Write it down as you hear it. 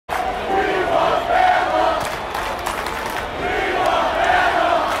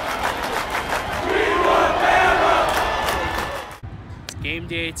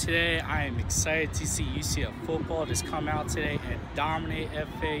day today. I am excited to see UCF football just come out today and dominate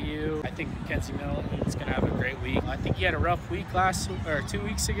FAU. I think Mackenzie Middleton's gonna have a great week. I think he had a rough week 2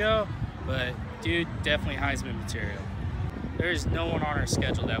 weeks ago, but dude, definitely Heisman material. There's no one on our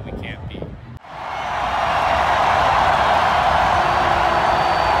schedule that we can't beat.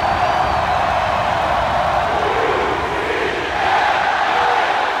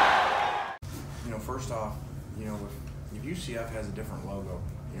 First off, if UCF has a different logo,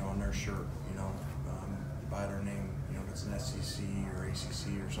 on their shirt, by their name, if it's an SEC or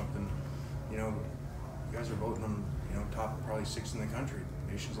ACC or something, you guys are voting them, top probably 6 in the country.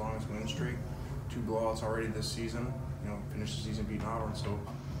 Nation's longest win streak, 2 blowouts already this season, finished the season beating Auburn, so,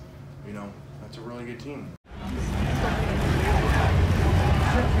 that's a really good team.